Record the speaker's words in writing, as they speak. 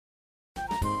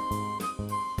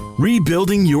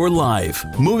Rebuilding Your Life,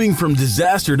 Moving from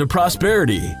Disaster to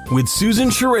Prosperity with Susan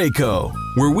Sherayko,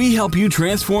 where we help you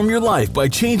transform your life by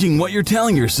changing what you're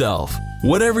telling yourself.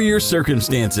 Whatever your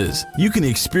circumstances, you can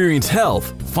experience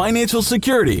health, financial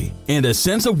security, and a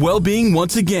sense of well-being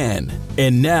once again.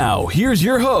 And now, here's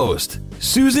your host,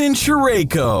 Susan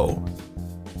Sherayko.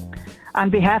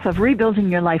 On behalf of Rebuilding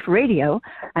Your Life Radio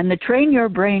and the Train Your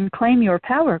Brain, Claim Your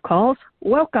Power calls,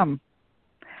 welcome.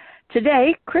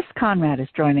 Today, Chris Conrad is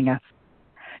joining us.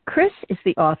 Chris is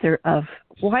the author of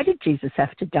Why Did Jesus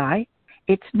Have to Die?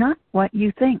 It's Not What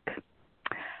You Think.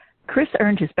 Chris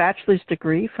earned his bachelor's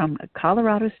degree from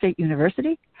Colorado State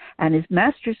University and his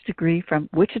master's degree from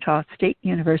Wichita State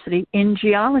University in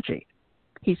geology.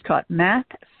 He's taught math,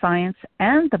 science,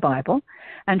 and the Bible,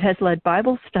 and has led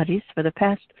Bible studies for the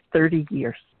past 30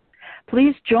 years.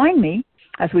 Please join me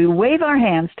as we wave our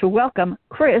hands to welcome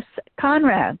Chris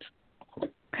Conrad.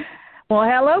 Well,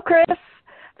 hello, Chris.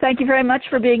 Thank you very much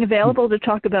for being available to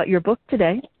talk about your book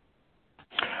today.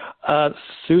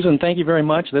 Susan, thank you very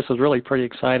much. This is really pretty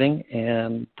exciting,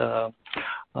 and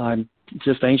I'm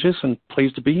just anxious and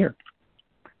pleased to be here.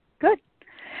 Good.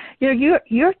 You know,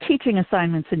 your teaching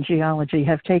assignments in geology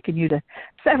have taken you to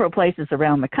several places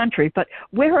around the country, but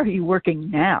where are you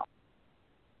working now?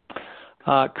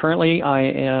 Currently, I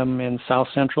am in south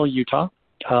central Utah,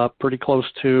 pretty close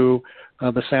to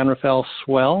the San Rafael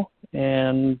Swell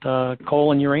and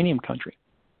coal and uranium country.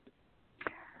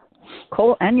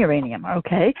 Coal and uranium,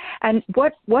 okay. And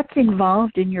what's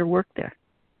involved in your work there?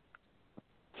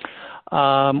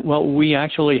 Well, we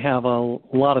actually have a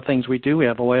lot of things we do. We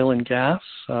have oil and gas.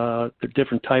 There are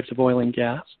different types of oil and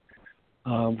gas.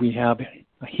 We have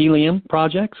helium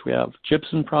projects. We have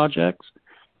gypsum projects.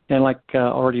 And like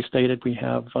already stated, we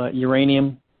have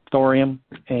uranium, thorium,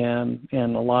 and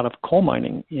a lot of coal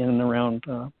mining in and around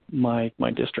my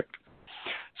district.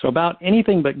 So about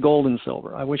anything but gold and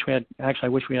silver. I wish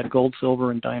we had gold, silver,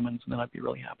 and diamonds, and then I'd be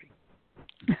really happy.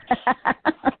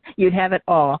 You'd have it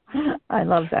all. I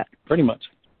love that. Pretty much.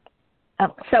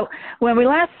 So when we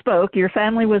last spoke, your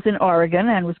family was in Oregon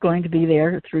and was going to be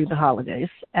there through the holidays.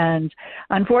 And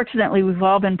unfortunately, we've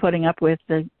all been putting up with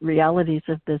the realities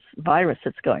of this virus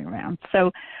that's going around. So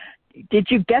did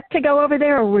you get to go over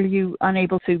there, or were you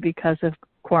unable to because of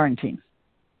quarantine?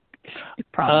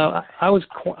 I was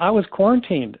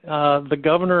quarantined. The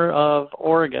governor of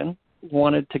Oregon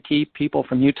wanted to keep people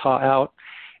from Utah out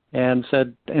and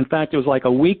said, in fact, it was like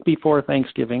a week before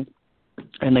Thanksgiving,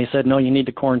 and they said, no, you need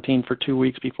to quarantine for 2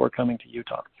 weeks before coming to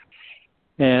Utah.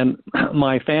 And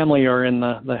my family are in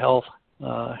the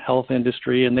health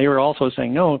industry, and they were also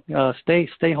saying, no,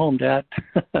 stay home, Dad.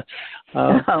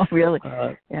 Oh, really?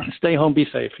 Yeah. Stay home, be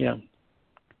safe, yeah.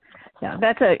 Yeah,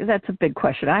 that's a big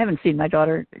question. I haven't seen my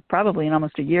daughter probably in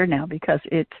almost a year now because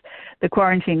the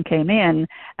quarantine came in,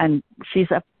 and she's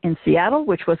up in Seattle,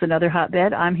 which was another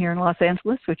hotbed. I'm here in Los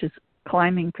Angeles, which is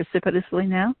climbing precipitously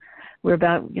now. We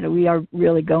are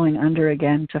really going under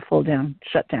again to full down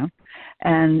shutdown,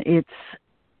 and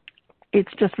it's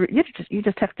just you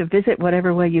just have to visit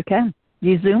whatever way you can. Do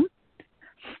you Zoom?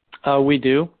 We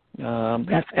do,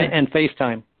 and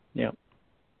FaceTime. Yeah.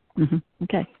 Mm-hmm.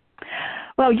 Okay.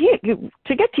 Well,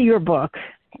 to get to your book,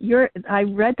 I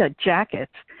read the jacket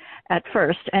at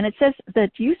first, and it says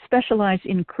that you specialize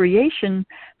in creation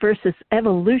versus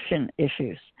evolution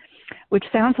issues, which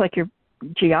sounds like your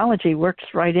geology works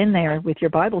right in there with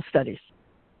your Bible studies.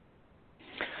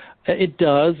 It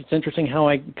does. It's interesting how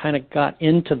I kind of got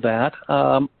into that.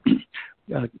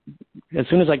 As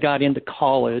soon as I got into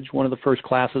college, one of the first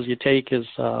classes you take is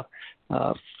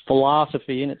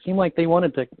philosophy, and it seemed like they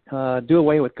wanted to do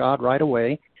away with God right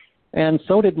away, and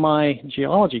so did my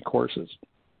geology courses.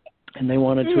 And they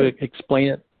wanted to explain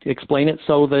it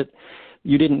so that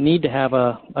you didn't need to have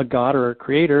a God or a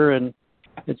creator, and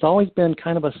it's always been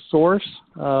kind of a source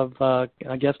of,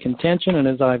 contention. And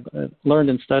as I've learned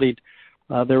and studied,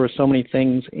 there were so many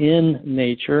things in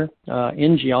nature,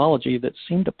 in geology, that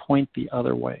seem to point the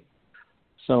other way.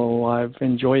 So I've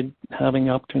enjoyed having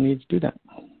the opportunity to do that.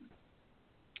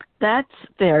 That's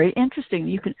very interesting.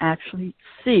 You can actually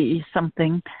see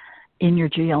something in your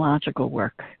geological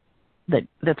work that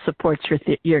supports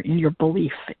your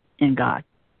belief in God.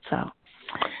 So,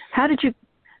 how did you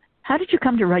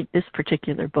come to write this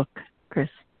particular book, Chris?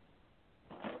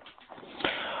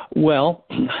 Well,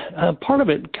 part of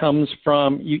it comes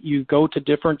from you go to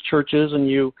different churches and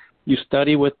you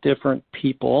study with different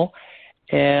people,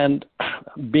 and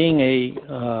being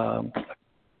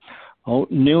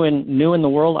new in the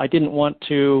world, I didn't want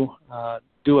to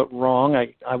do it wrong.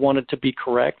 I wanted to be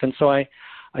correct, and so I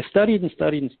studied and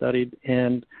studied and studied,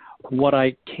 and what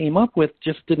I came up with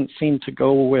just didn't seem to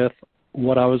go with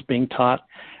what I was being taught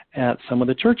at some of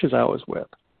the churches I was with.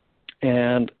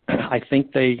 And I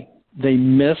think they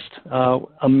missed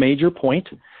a major point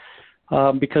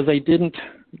because they didn't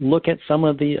look at some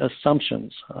of the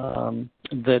assumptions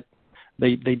that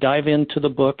they dive into the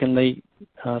book, and they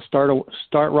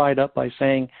start right up by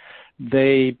saying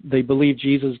they believe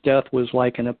Jesus' death was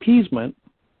like an appeasement,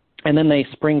 and then they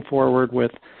spring forward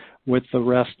with the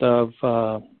rest of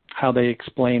how they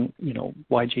explain,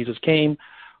 why Jesus came,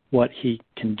 what he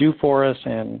can do for us,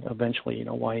 and eventually,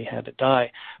 why he had to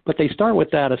die. But they start with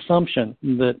that assumption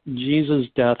that Jesus'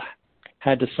 death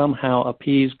had to somehow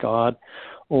appease God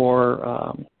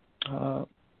or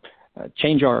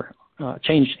change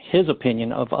his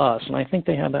opinion of us, and I think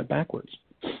they have that backwards.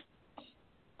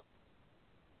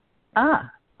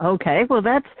 Okay. Well,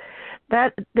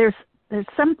 there's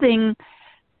something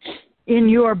in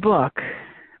your book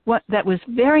that was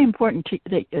very important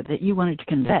that you wanted to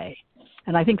convey,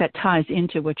 and I think that ties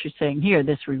into what you're saying here.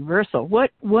 This reversal.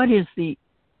 What is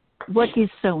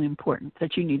so important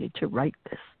that you needed to write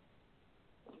this?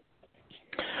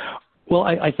 Well,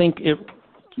 I think it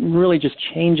really just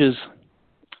changes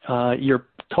your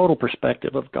total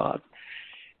perspective of God.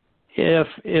 If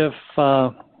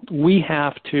we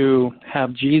have to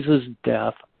have Jesus'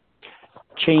 death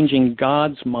changing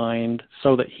God's mind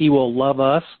so that he will love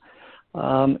us,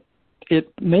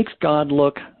 it makes God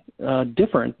look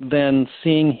different than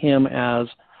seeing him as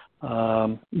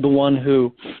the one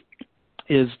who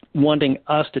is wanting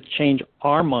us to change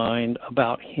our mind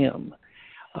about him.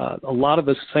 A lot of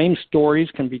the same stories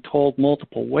can be told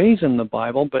multiple ways in the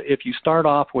Bible, but if you start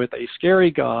off with a scary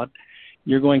God,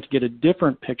 you're going to get a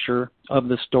different picture of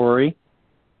the story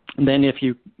than if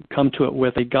you come to it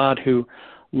with a God who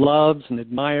loves and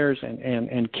admires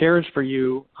and cares for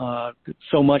you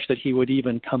so much that he would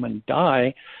even come and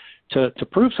die to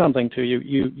prove something to you.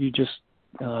 You just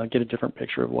get a different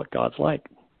picture of what God's like.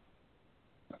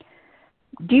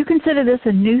 Do you consider this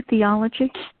a new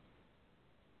theology?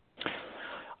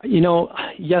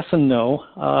 Yes and no.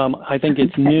 I think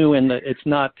it's new in that it's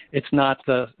not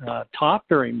taught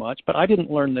very much. But I didn't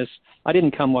learn this. I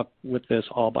didn't come up with this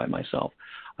all by myself.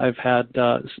 I've had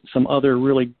some other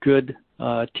really good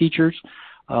teachers.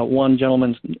 One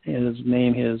gentleman's his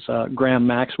name is Graham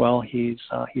Maxwell. He's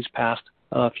passed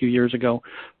a few years ago,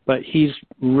 but he's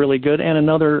really good. And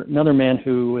another man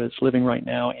who is living right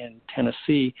now in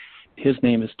Tennessee. His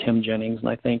name is Tim Jennings, and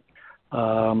I think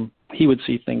he would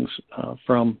see things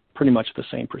from pretty much the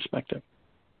same perspective.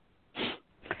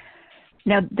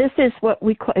 Now, this is what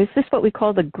we call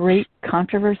the Great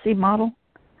Controversy model?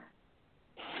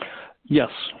 Yes,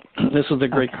 this is the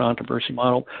Great Controversy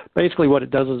model. Basically, what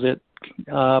it does is it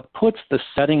puts the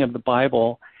setting of the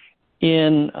Bible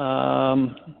in,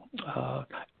 I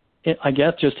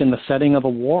guess, just in the setting of a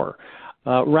war,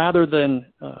 rather than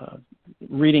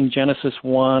reading Genesis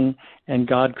 1 and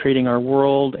God creating our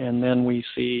world, and then we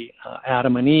see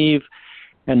Adam and Eve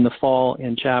and the fall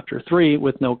in chapter 3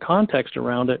 with no context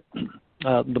around it.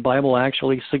 The Bible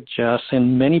actually suggests,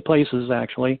 in many places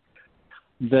actually,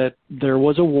 that there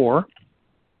was a war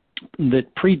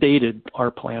that predated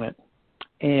our planet.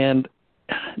 And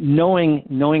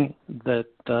knowing that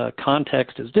the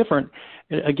context is different,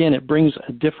 again, it brings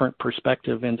a different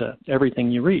perspective into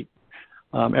everything you read.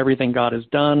 Everything God has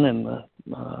done, and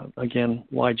again,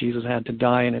 why Jesus had to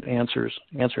die, and it answers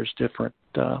different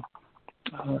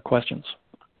questions.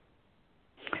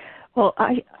 Well,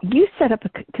 you set up a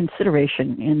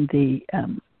consideration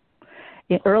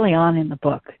early on in the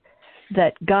book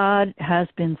that God has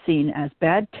been seen as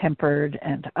bad-tempered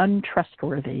and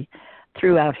untrustworthy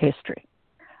throughout history,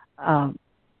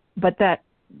 but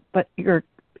your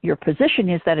position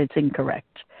is that it's incorrect.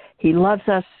 He loves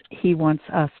us. He wants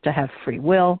us to have free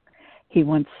will. He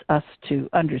wants us to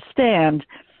understand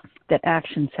that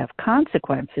actions have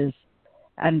consequences,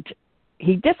 and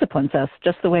he disciplines us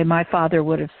just the way my father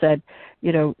would have said,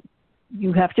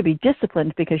 you have to be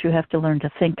disciplined because you have to learn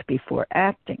to think before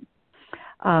acting.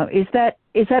 Is that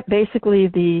basically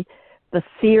the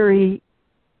theory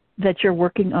that you're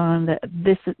working on? That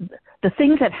the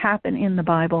things that happen in the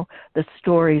Bible, the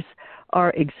stories,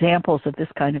 are examples of this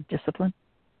kind of discipline?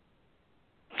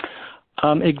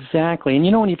 Exactly. And,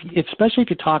 especially if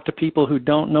you talk to people who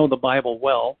don't know the Bible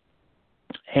well,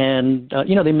 and,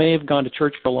 they may have gone to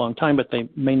church for a long time, but they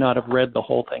may not have read the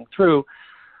whole thing through.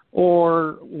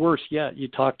 Or worse yet, you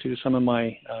talk to some of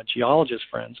my geologist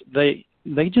friends. They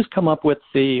just come up with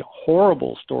the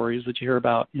horrible stories that you hear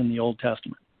about in the Old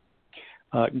Testament.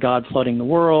 God flooding the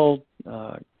world,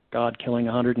 God killing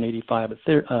 185,000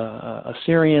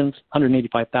 Assyrians,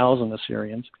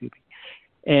 excuse me.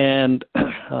 and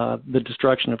the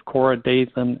destruction of Korah,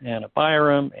 Dathan, and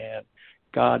Abiram, and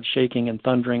God shaking and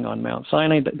thundering on Mount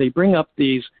Sinai. They bring up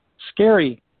these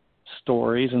scary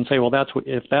stories and say, well,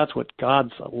 if that's what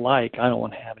God's like, I don't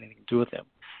want to have anything to do with him.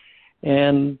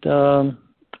 And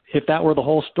if that were the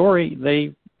whole story,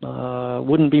 they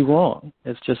wouldn't be wrong.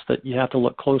 It's just that you have to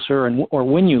look closer, or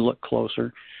when you look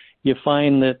closer, you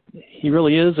find that he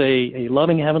really is a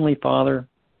loving Heavenly Father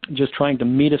just trying to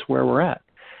meet us where we're at.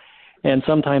 And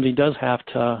sometimes he does have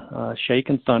to shake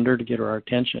and thunder to get our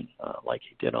attention, like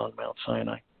he did on Mount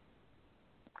Sinai.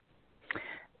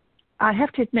 I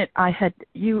have to admit,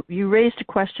 you raised a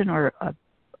question or a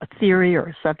theory or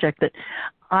a subject that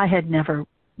I had never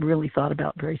really thought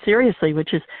about very seriously,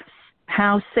 which is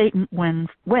how Satan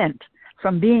went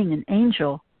from being an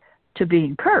angel to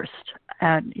being cursed.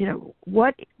 And,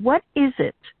 what is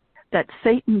it that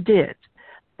Satan did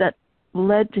that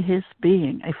led to his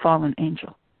being a fallen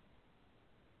angel?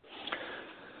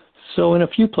 So in a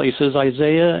few places,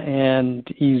 Isaiah and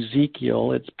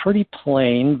Ezekiel, it's pretty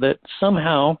plain that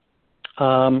somehow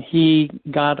he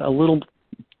got a little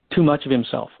too much of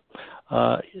himself.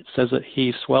 It says that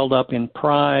he swelled up in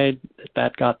pride,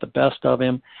 that got the best of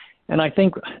him. And I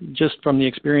think just from the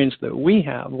experience that we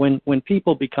have, when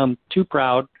people become too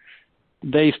proud,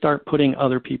 they start putting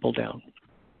other people down.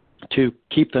 To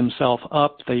keep themselves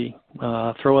up, they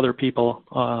throw other people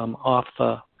off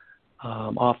the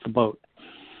boat.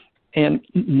 And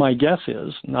my guess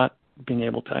is, not being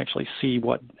able to actually see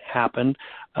what happened,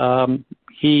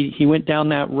 he went down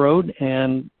that road,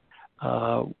 and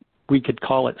we could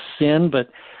call it sin, but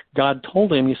God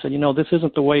told him, he said, this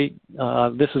isn't the way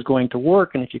this is going to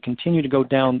work, and if you continue to go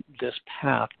down this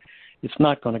path, it's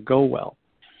not going to go well.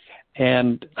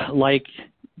 And like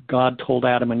God told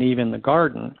Adam and Eve in the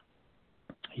garden,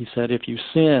 he said, if you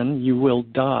sin, you will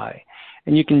die.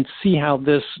 And you can see how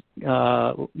this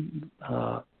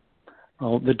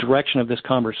the direction of this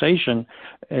conversation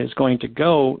is going to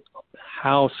go,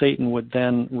 how Satan would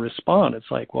then respond. It's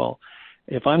like, well,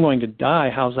 if I'm going to die,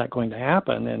 how's that going to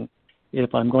happen? And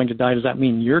if I'm going to die, does that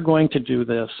mean you're going to do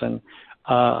this? And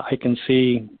I can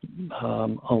see a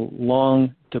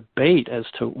long debate as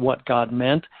to what God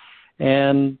meant,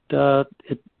 and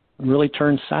it really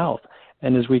turned south.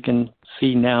 And as we can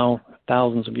see now,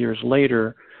 thousands of years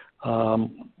later,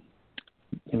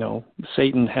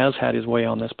 Satan has had his way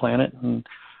on this planet, and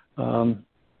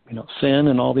sin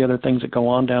and all the other things that go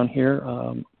on down here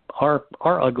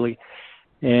are ugly.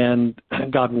 And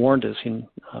God warned us in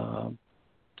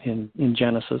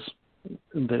Genesis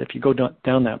that if you go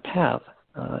down that path,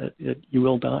 you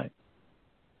will die.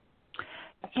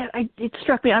 Yeah, it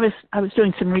struck me. I was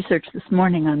doing some research this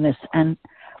morning on this, and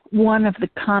one of the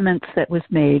comments that was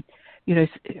made,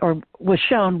 or was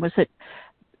shown, was that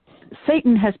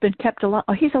Satan has been kept alive.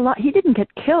 He's alive. He didn't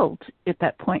get killed at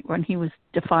that point when he was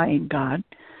defying God.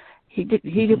 He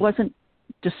wasn't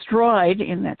destroyed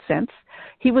in that sense.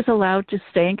 He was allowed to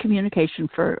stay in communication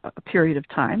for a period of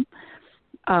time,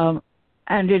 and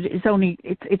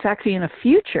it's actually in a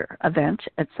future event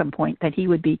at some point that he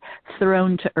would be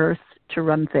thrown to earth to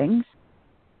run things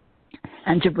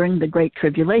and to bring the great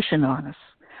tribulation on us.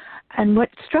 And what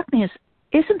struck me is,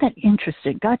 isn't that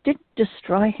interesting? God didn't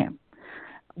destroy him.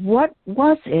 What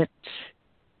was it?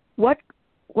 What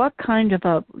kind of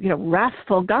a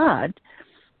wrathful God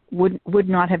would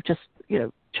not have just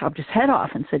chopped his head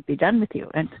off and said, "Be done with you"?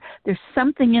 And there's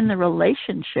something in the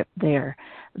relationship there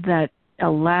that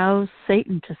allows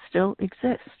Satan to still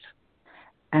exist.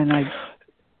 And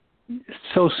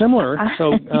so similar.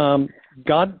 So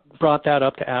God brought that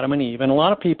up to Adam and Eve, and a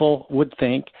lot of people would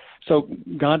think. So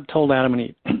God told Adam and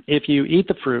Eve, if you eat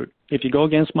the fruit, if you go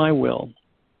against my will,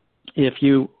 if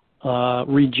you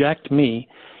reject me,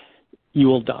 you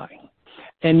will die.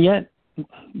 And yet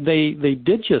they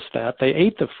did just that. They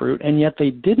ate the fruit, and yet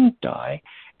they didn't die.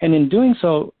 And in doing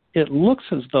so, it looks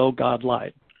as though God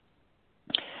lied.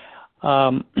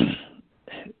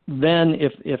 Then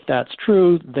if that's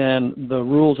true, then the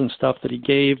rules and stuff that he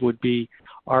gave would be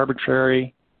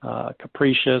arbitrary,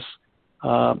 capricious,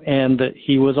 and that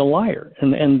he was a liar.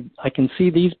 And I can see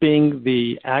these being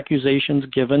the accusations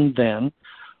given then.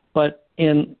 But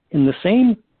in the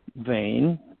same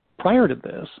vein, prior to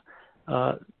this,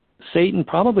 Satan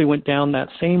probably went down that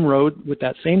same road with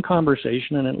that same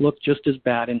conversation, and it looked just as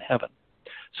bad in heaven.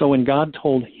 So when God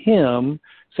told him,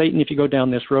 Satan, if you go down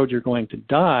this road, you're going to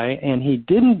die, and he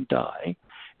didn't die,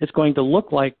 it's going to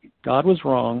look like God was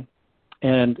wrong,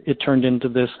 and it turned into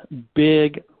this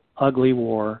big, ugly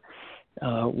war,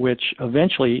 which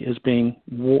eventually is being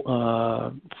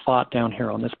fought down here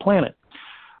on this planet,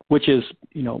 which is,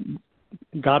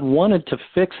 God wanted to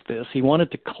fix this. He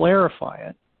wanted to clarify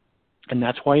it, and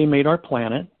that's why he made our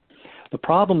planet. The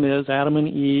problem is Adam and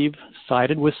Eve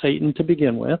sided with Satan to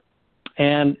begin with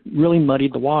and really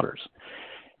muddied the waters.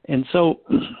 And so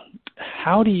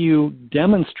how do you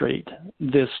demonstrate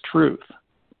this truth?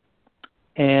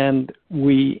 And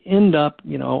we end up,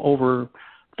 over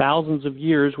thousands of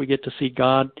years, we get to see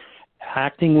God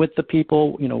acting with the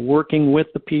people, working with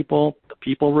the people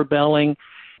rebelling.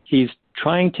 He's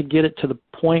trying to get it to the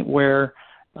point where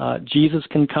Jesus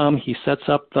can come. He sets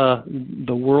up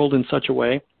the world in such a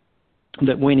way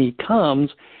that when he comes,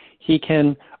 he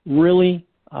can really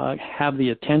have the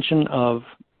attention of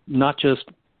not just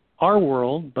our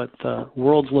world, but the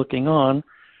world's looking on.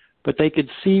 But they could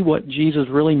see what Jesus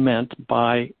really meant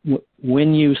by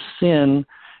when you sin,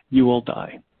 you will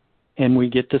die. And we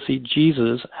get to see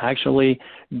Jesus actually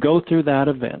go through that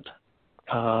event.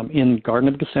 In the Garden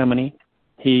of Gethsemane,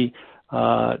 he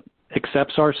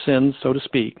accepts our sins, so to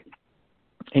speak.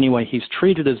 Anyway, he's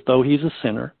treated as though he's a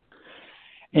sinner.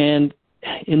 And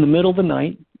in the middle of the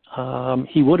night,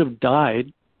 he would have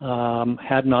died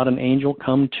had not an angel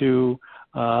come to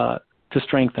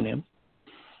strengthen him.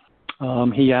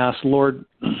 He asked, Lord,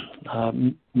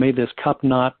 may this cup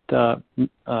not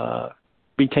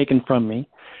be taken from me.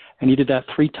 And he did that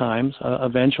 3 times.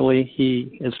 Eventually,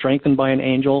 he is strengthened by an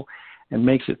angel and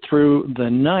makes it through the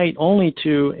night, only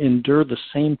to endure the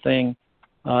same thing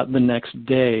the next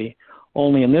day.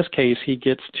 Only in this case, he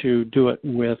gets to do it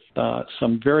with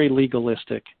some very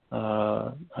legalistic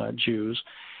Jews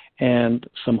and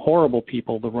some horrible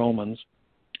people, the Romans.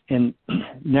 And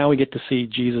now we get to see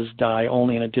Jesus die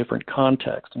only in a different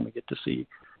context, and we get to see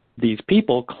these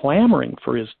people clamoring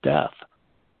for his death,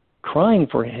 crying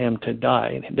for him to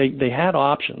die. They had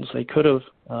options. They could have,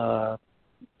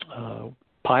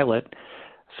 Pilate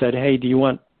said, hey, do you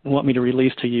want me to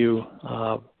release to you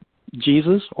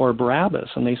Jesus or Barabbas?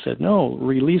 And they said, no,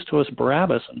 release to us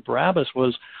Barabbas. And Barabbas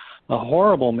was a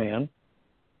horrible man.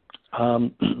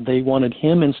 They wanted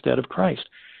him instead of Christ.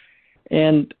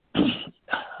 And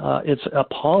it's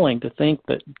appalling to think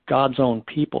that God's own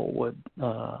people would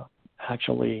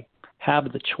actually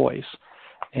have the choice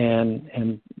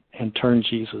and turn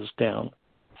Jesus down.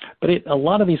 But a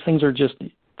lot of these things are just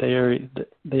they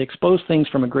expose things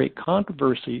from a great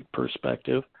controversy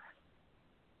perspective,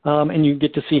 and you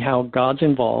get to see how God's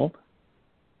involved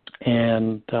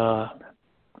and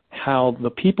how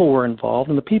the people were involved,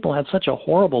 and the people had such a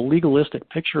horrible legalistic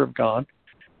picture of God,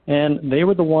 and they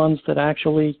were the ones that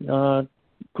actually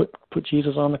put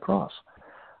Jesus on the cross.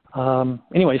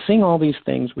 Anyway, seeing all these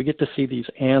things, we get to see these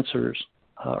answers,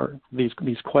 or these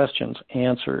questions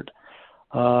answered.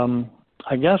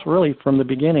 I guess really from the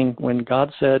beginning, when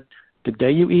God said, the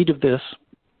day you eat of this,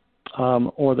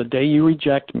 or the day you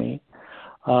reject me,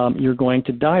 you're going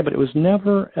to die. But it was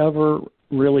never, ever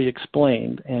really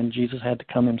explained, and Jesus had to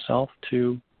come himself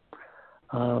to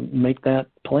make that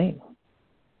plain.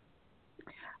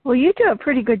 Well, you do a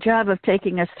pretty good job of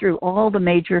taking us through all the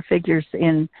major figures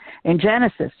in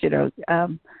Genesis,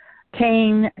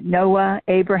 Cain, Noah,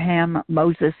 Abraham,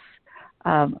 Moses.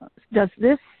 Does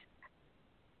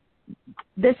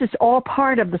this is all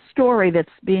part of the story that's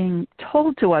being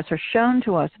told to us or shown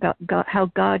to us about God, how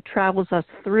God travels us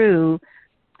through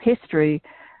history,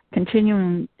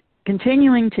 continuing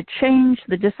to change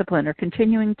the discipline, or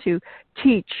continuing to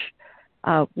teach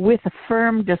with a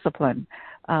firm discipline,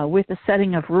 with a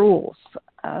setting of rules,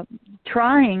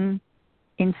 trying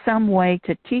in some way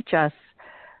to teach us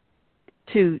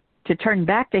to turn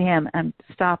back to him and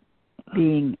stop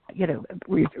being,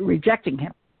 rejecting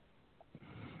him.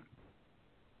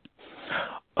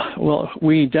 Well,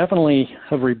 we definitely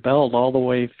have rebelled all the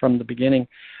way from the beginning,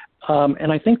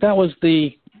 and I think that was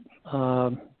the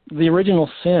original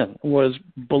sin, was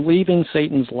believing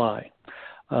Satan's lie.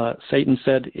 Satan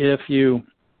said, if you,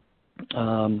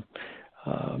 God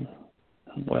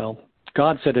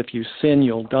said, if you sin,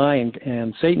 you'll die,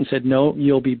 and Satan said, no,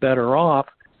 you'll be better off.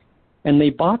 And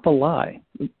they bought the lie,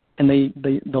 and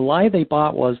the lie they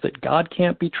bought was that God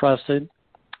can't be trusted,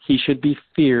 he should be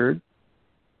feared.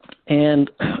 And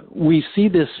we see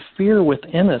this fear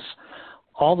within us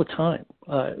all the time.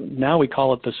 Now we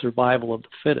call it the survival of the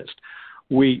fittest.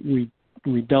 We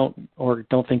don't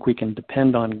think we can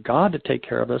depend on God to take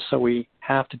care of us, so we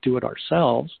have to do it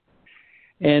ourselves.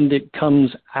 And it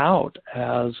comes out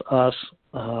as us,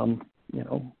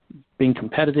 being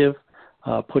competitive,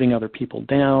 putting other people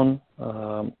down,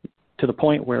 to the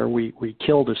point where we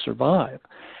kill to survive.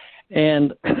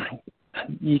 And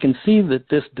you can see that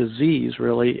this disease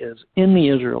really is in the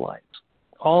Israelites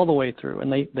all the way through,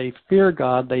 and they fear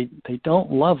God. They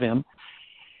don't love him,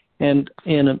 And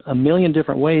in a million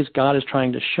different ways, God is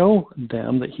trying to show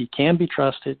them that he can be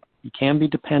trusted, he can be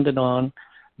depended on,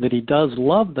 that he does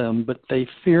love them, but they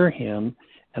fear him,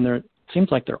 and it seems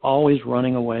like they're always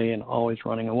running away and always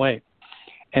running away.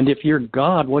 And if you're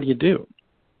God, what do?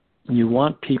 You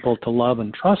want people to love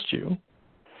and trust you,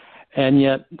 and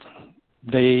yet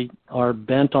they are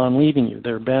bent on leaving you.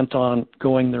 They're bent on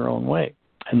going their own way.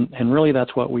 And really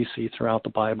that's what we see throughout the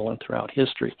Bible and throughout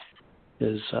history,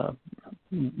 is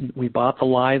we bought the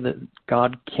lie that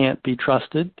God can't be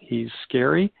trusted, he's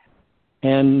scary,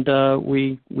 and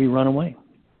we run away.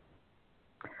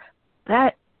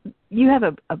 That you have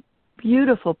a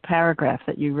beautiful paragraph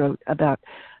that you wrote about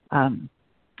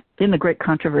in the Great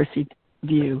Controversy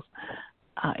view.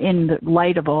 In the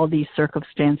light of all these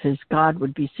circumstances, God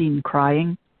would be seen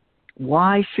crying,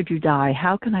 "Why should you die?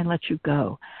 How can I let you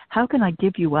go? How can I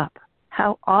give you up?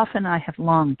 How often I have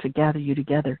longed to gather you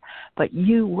together, but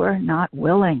you were not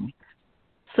willing."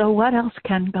 So what else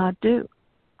can God do?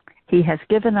 He has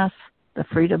given us the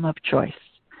freedom of choice,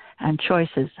 and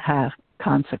choices have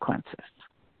consequences.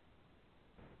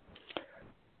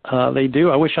 They do.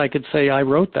 I wish I could say I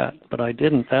wrote that, but I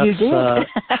didn't. That's, you did.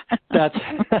 That's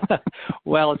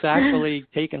well, it's actually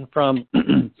taken from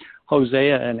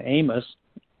Hosea and Amos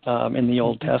in the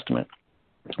Old Testament,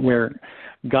 where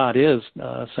God is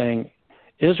saying,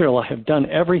 "Israel, I have done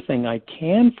everything I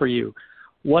can for you.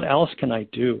 What else can I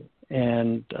do?"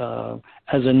 And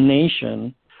as a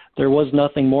nation, there was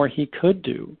nothing more he could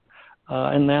do,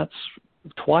 and that's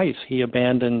twice he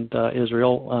abandoned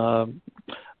Israel.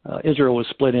 Israel was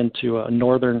split into a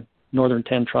northern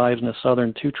 10 tribes and a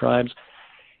southern 2 tribes,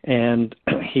 and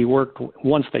he worked,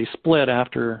 once they split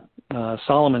after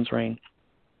Solomon's reign,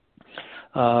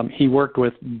 he worked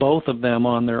with both of them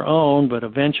on their own, but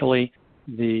eventually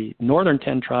the northern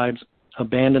 10 tribes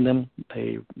abandoned them.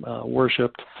 They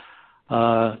worshipped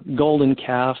golden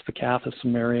calves, the calf of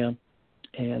Samaria,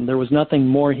 and there was nothing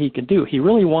more he could do. He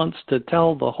really wants to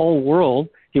tell the whole world,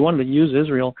 he wanted to use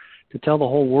Israel to tell the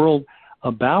whole world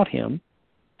about him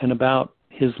and about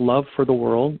his love for the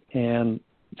world and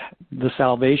the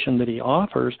salvation that he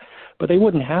offers, but they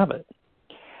wouldn't have it.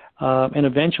 And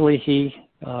eventually he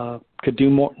could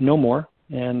do no more.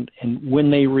 And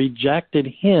when they rejected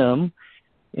him,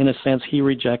 in a sense, he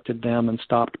rejected them and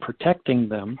stopped protecting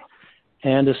them.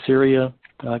 And Assyria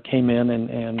came in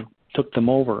and took them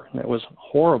over. And it was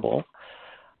horrible.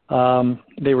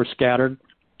 They were scattered,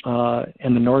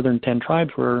 and the northern 10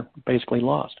 tribes were basically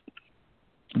lost.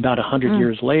 About 100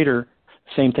 years later,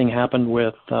 same thing happened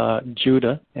with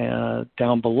Judah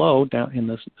down below, down in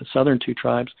the southern 2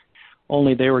 tribes,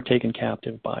 only they were taken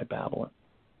captive by Babylon.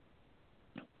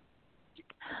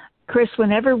 Chris,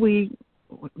 whenever we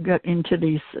get into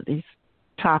these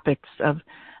topics of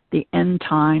the end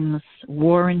times,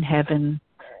 war in heaven,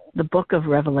 the book of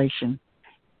Revelation,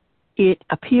 it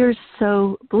appears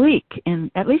so bleak,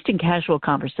 at least in casual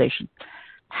conversation.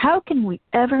 How can we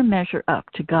ever measure up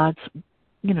to God's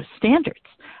standards?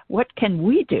 What can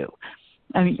we do?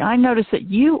 I mean, I notice that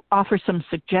you offer some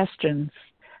suggestions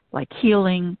like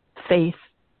healing, faith,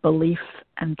 belief,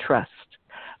 and trust.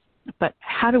 But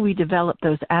how do we develop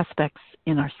those aspects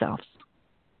in ourselves?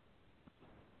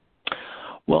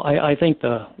 Well, I think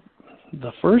the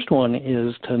first one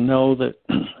is to know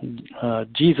that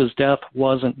Jesus' death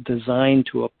wasn't designed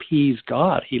to appease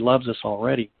God. He loves us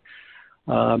already.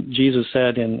 Jesus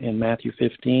said in Matthew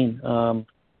 15,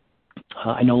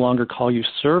 I no longer call you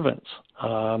servants.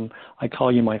 I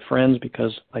call you my friends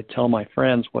because I tell my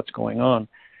friends what's going on.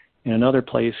 In another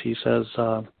place, he says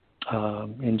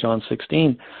in John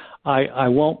 16, I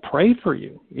won't pray for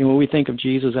you. We think of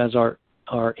Jesus as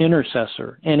our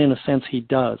intercessor, and in a sense he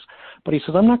does. But he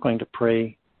says, I'm not going to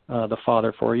pray the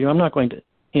Father for you. I'm not going to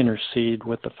intercede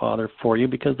with the Father for you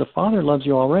because the Father loves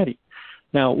you already.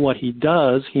 Now, what he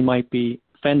does, he might be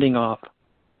fending off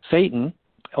Satan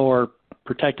or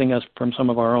protecting us from some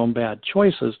of our own bad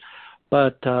choices.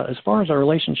 But as far as our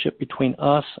relationship between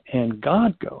us and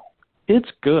God go, it's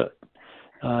good.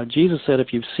 Jesus said,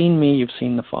 if you've seen me, you've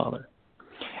seen the Father.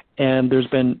 And there's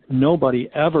been nobody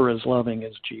ever as loving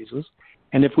as Jesus.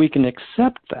 And if we can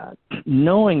accept that,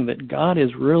 knowing that God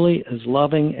is really as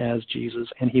loving as Jesus,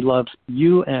 and he loves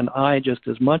you and I just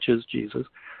as much as Jesus,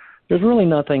 there's really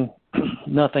nothing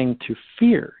to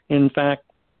fear. In fact,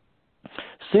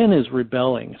 sin is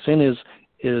rebelling. Sin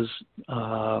is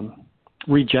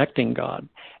rejecting God.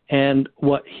 And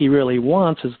what he really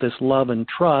wants is this love and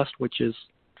trust, which is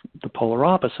the polar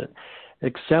opposite.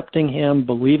 Accepting him,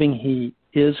 believing he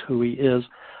is who he is,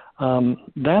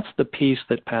 that's the peace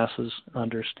that passes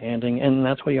understanding, and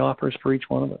that's what he offers for each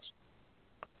one of us.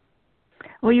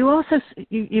 Well, you also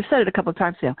you've said it a couple of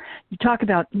times now. You talk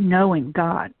about knowing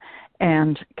God,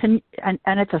 and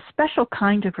it's a special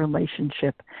kind of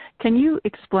relationship. Can you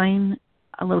explain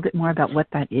a little bit more about what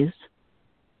that is?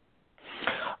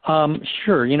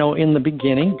 Sure. In the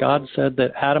beginning, God said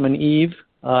that Adam and Eve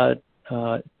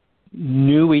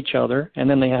knew each other, and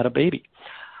then they had a baby.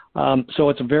 So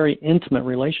it's a very intimate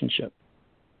relationship.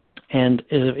 And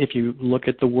if you look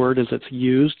at the word as it's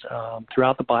used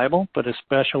throughout the Bible, but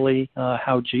especially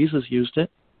how Jesus used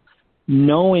it,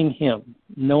 knowing him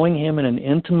in an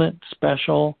intimate,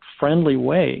 special, friendly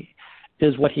way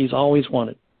is what he's always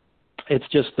wanted. It's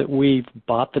just that we've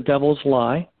bought the devil's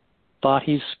lie, thought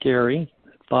he's scary,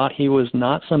 thought he was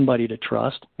not somebody to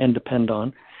trust and depend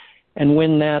on. And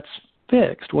when that's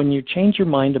fixed, when you change your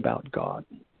mind about God,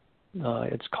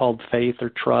 it's called faith or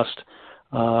trust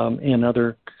in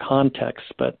other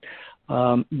contexts, but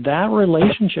that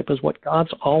relationship is what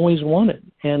God's always wanted.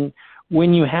 And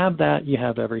when you have that, you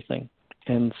have everything.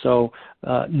 And so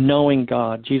knowing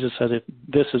God, Jesus said,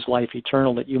 this is life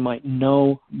eternal, that you might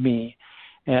know me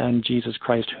and Jesus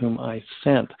Christ whom I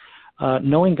sent.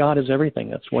 Knowing God is everything.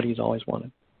 That's what he's always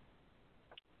wanted.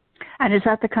 And is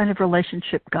that the kind of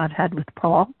relationship God had with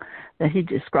Paul that he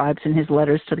describes in his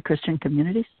letters to the Christian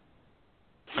communities?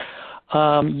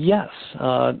 Yes.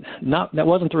 That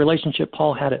wasn't the relationship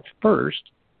Paul had at first.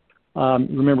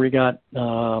 Remember, he got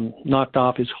knocked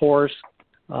off his horse,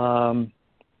 and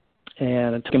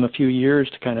it took him a few years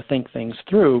to kind of think things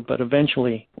through, but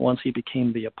eventually, once he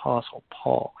became the Apostle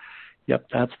Paul,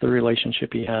 that's the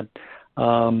relationship he had.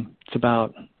 It's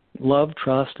about love,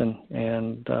 trust,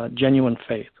 and genuine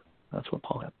faith. That's what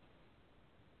Paul had.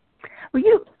 Well,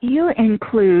 you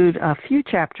include a few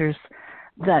chapters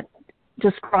that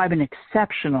describe an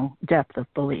exceptional depth of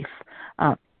belief.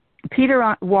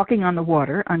 Peter walking on the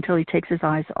water until he takes his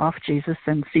eyes off Jesus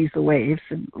and sees the waves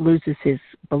and loses his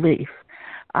belief.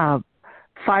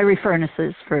 Fiery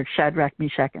furnaces for Shadrach,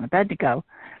 Meshach, and Abednego.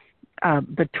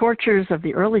 The tortures of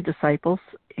the early disciples,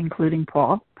 including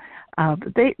Paul.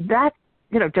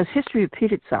 Does history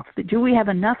repeat itself? Do we have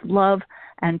enough love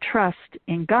and trust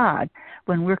in God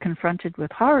when we're confronted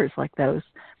with horrors like those?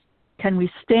 Can we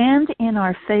stand in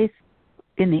our faith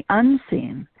in the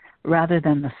unseen rather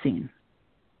than the seen?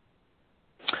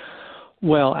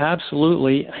 Well,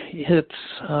 absolutely. It's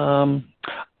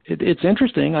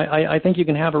interesting. I think you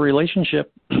can have a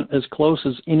relationship as close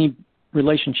as any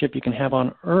relationship you can have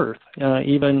on earth,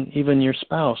 even your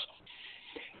spouse.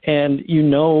 And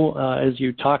as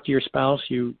you talk to your spouse,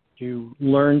 you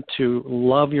learn to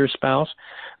love your spouse.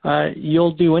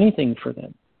 You'll do anything for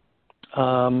them.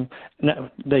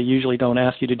 They usually don't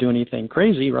ask you to do anything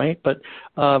crazy, right? But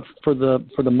for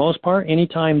the most part,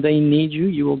 anytime they need you,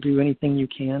 you will do anything you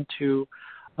can to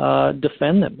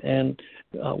defend them. And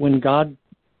when God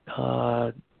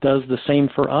does the same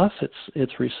for us,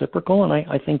 it's reciprocal. And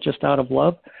I think just out of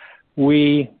love,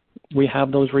 we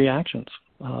have those reactions.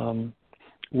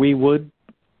 We would,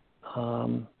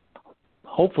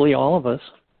 hopefully all of us,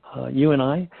 you and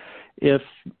I, if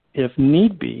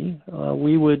need be,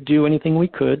 we would do anything we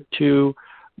could to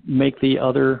make the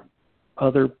other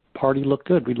party look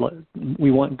good.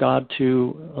 We want God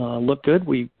to look good.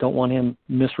 We don't want him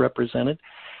misrepresented.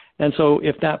 And so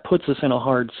if that puts us in a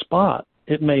hard spot,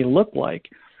 it may look like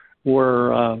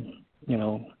we're,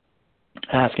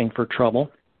 asking for trouble,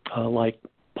 like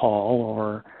Paul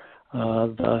or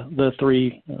the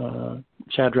three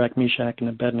Shadrach, Meshach, and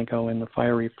Abednego in the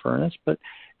fiery furnace. But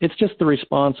it's just the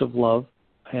response of love.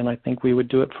 And I think we would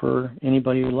do it for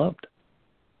anybody we loved.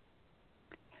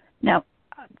 Now,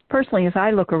 personally, as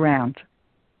I look around,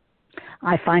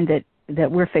 I find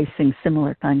that we're facing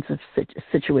similar kinds of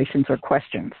situations or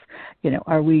questions.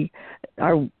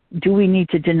 Do we need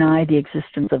to deny the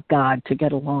existence of God to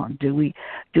get along? Do we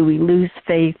lose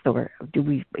faith, or do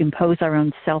we impose our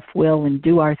own self-will and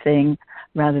do our thing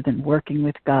rather than working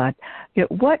with God?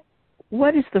 What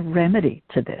is the remedy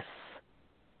to this?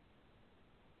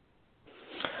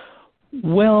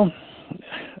 Well,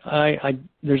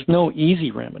 there's no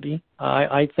easy remedy.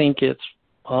 I think it's,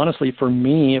 honestly, for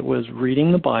me, it was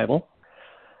reading the Bible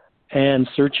and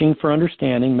searching for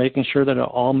understanding, making sure that it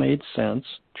all made sense,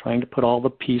 trying to put all the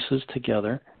pieces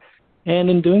together. And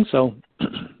in doing so,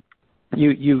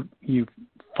 you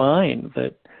find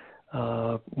that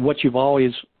what you've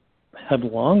always had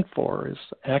longed for is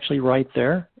actually right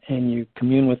there, and you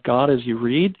commune with God as you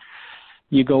read.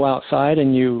 You go outside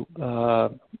and you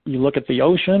look at the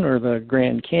ocean or the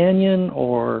Grand Canyon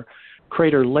or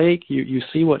Crater Lake. You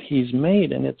see what he's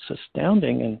made, and it's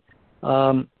astounding. And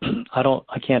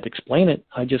I can't explain it.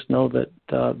 I just know that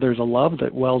there's a love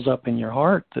that wells up in your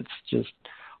heart that's just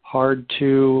hard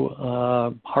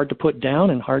to put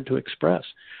down and hard to express,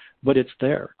 but it's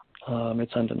there.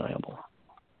 It's undeniable.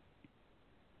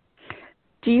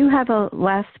 Do you have a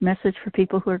last message for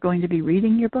people who are going to be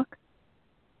reading your book?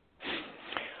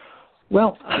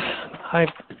 Well, I've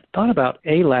thought about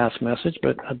a last message,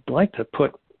 but I'd like to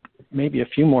put maybe a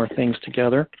few more things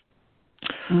together.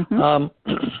 Mm-hmm.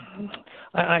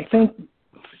 I think,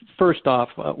 first off,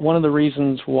 one of the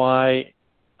reasons why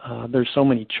there's so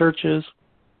many churches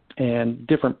and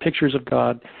different pictures of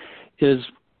God is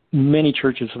many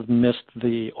churches have missed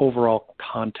the overall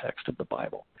context of the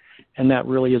Bible. And that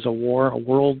really is a war, a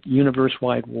world,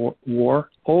 universe-wide war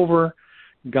over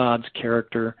God's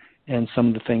character and some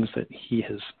of the things that he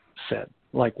has said.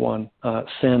 Like one,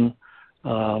 sin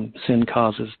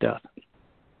causes death.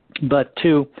 But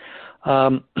two,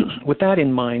 with that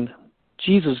in mind,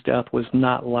 Jesus' death was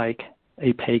not like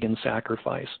a pagan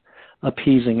sacrifice,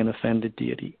 appeasing an offended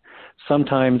deity.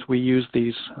 Sometimes we use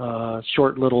these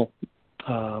short little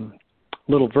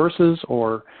verses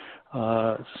or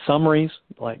summaries,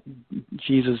 like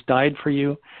Jesus died for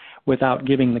you, without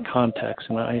giving the context.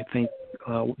 And I think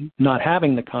not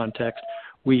having the context,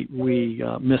 we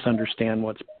misunderstand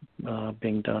what's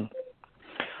being done.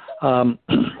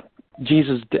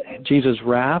 Jesus'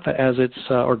 wrath, as it's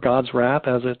or God's wrath,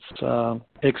 as it's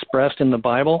expressed in the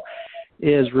Bible,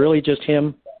 is really just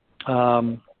him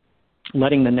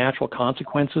letting the natural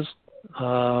consequences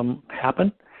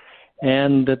happen,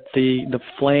 and that the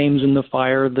flames and the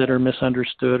fire that are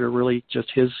misunderstood are really just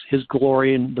his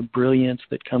glory and the brilliance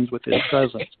that comes with his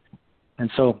presence. And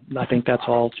so I think that's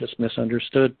all just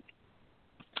misunderstood.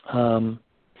 A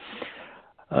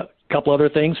couple other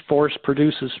things. Force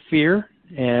produces fear,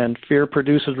 and fear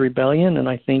produces rebellion. And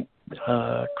I think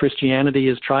Christianity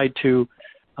has tried to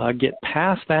get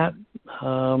past that,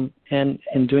 and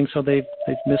in doing so, they've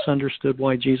misunderstood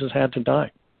why Jesus had to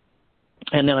die.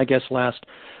 And then I guess last,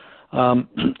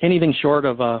 anything short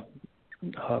of a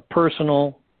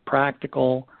personal,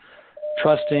 practical,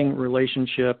 trusting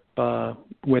relationship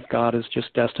with God is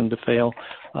just destined to fail.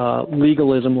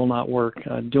 Legalism will not work.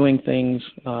 Doing things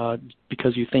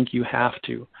because you think you have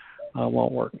to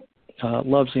won't work.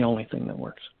 Love's the only thing that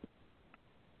works.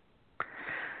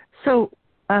 So,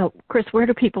 Chris, where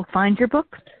do people find your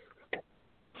book?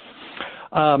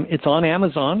 It's on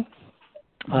Amazon.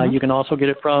 You can also get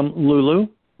it from Lulu.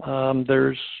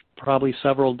 There's probably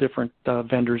several different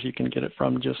vendors you can get it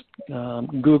from. Just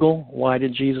Google "Why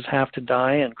Did Jesus Have to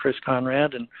Die?" and Chris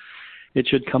Conrad, and it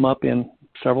should come up in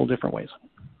several different ways.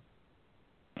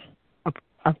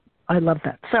 I love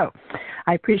that. So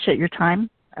I appreciate your time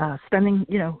spending,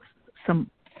 some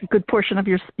good portion of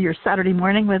your Saturday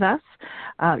morning with us.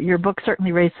 Your book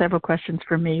certainly raised several questions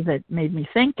for me that made me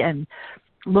think and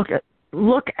look a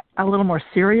little more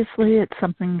seriously at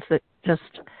some things that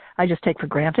I just take for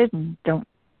granted and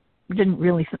didn't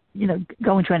really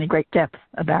go into any great depth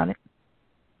about it.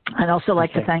 I'd also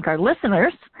like to thank our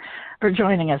listeners for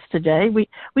joining us today.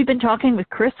 We've been talking with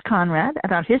Chris Conrad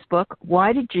about his book,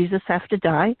 Why Did Jesus Have to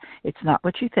Die? It's Not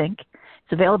What You Think.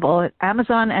 It's available at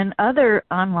Amazon and other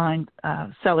online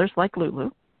sellers like Lulu.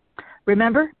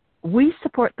 Remember, we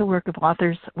support the work of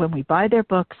authors when we buy their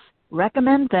books,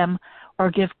 recommend them, or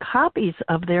give copies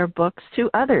of their books to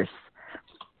others.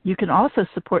 You can also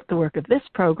support the work of this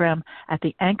program at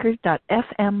the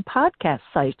Anchor.fm podcast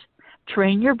site.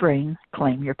 Train your brain,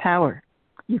 claim your power.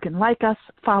 You can like us,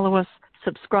 follow us,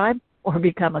 subscribe, or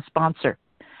become a sponsor.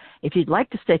 If you'd like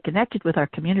to stay connected with our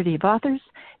community of authors,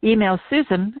 email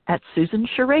Susan at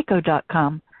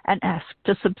susanshireko.com and ask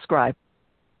to subscribe.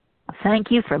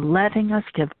 Thank you for letting us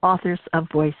give authors a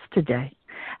voice today.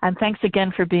 And thanks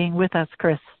again for being with us,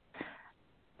 Chris.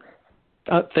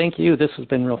 Thank you. This has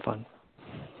been real fun.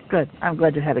 Good. I'm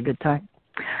glad you had a good time.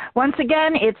 Once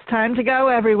again, it's time to go,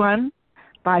 everyone.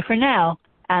 Bye for now,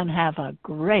 and have a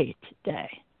great day.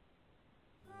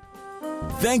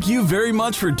 Thank you very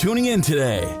much for tuning in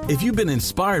today. If you've been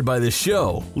inspired by this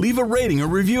show, leave a rating or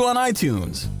review on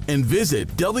iTunes and visit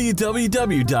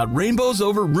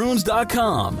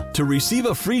www.rainbowsoverrunes.com to receive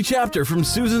a free chapter from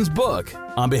Susan's book.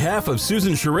 On behalf of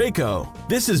Susan Shireko,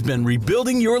 this has been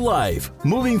Rebuilding Your Life,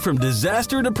 moving from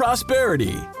disaster to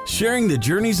prosperity, sharing the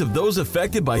journeys of those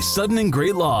affected by sudden and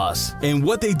great loss and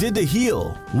what they did to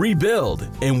heal, rebuild,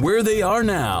 and where they are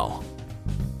now.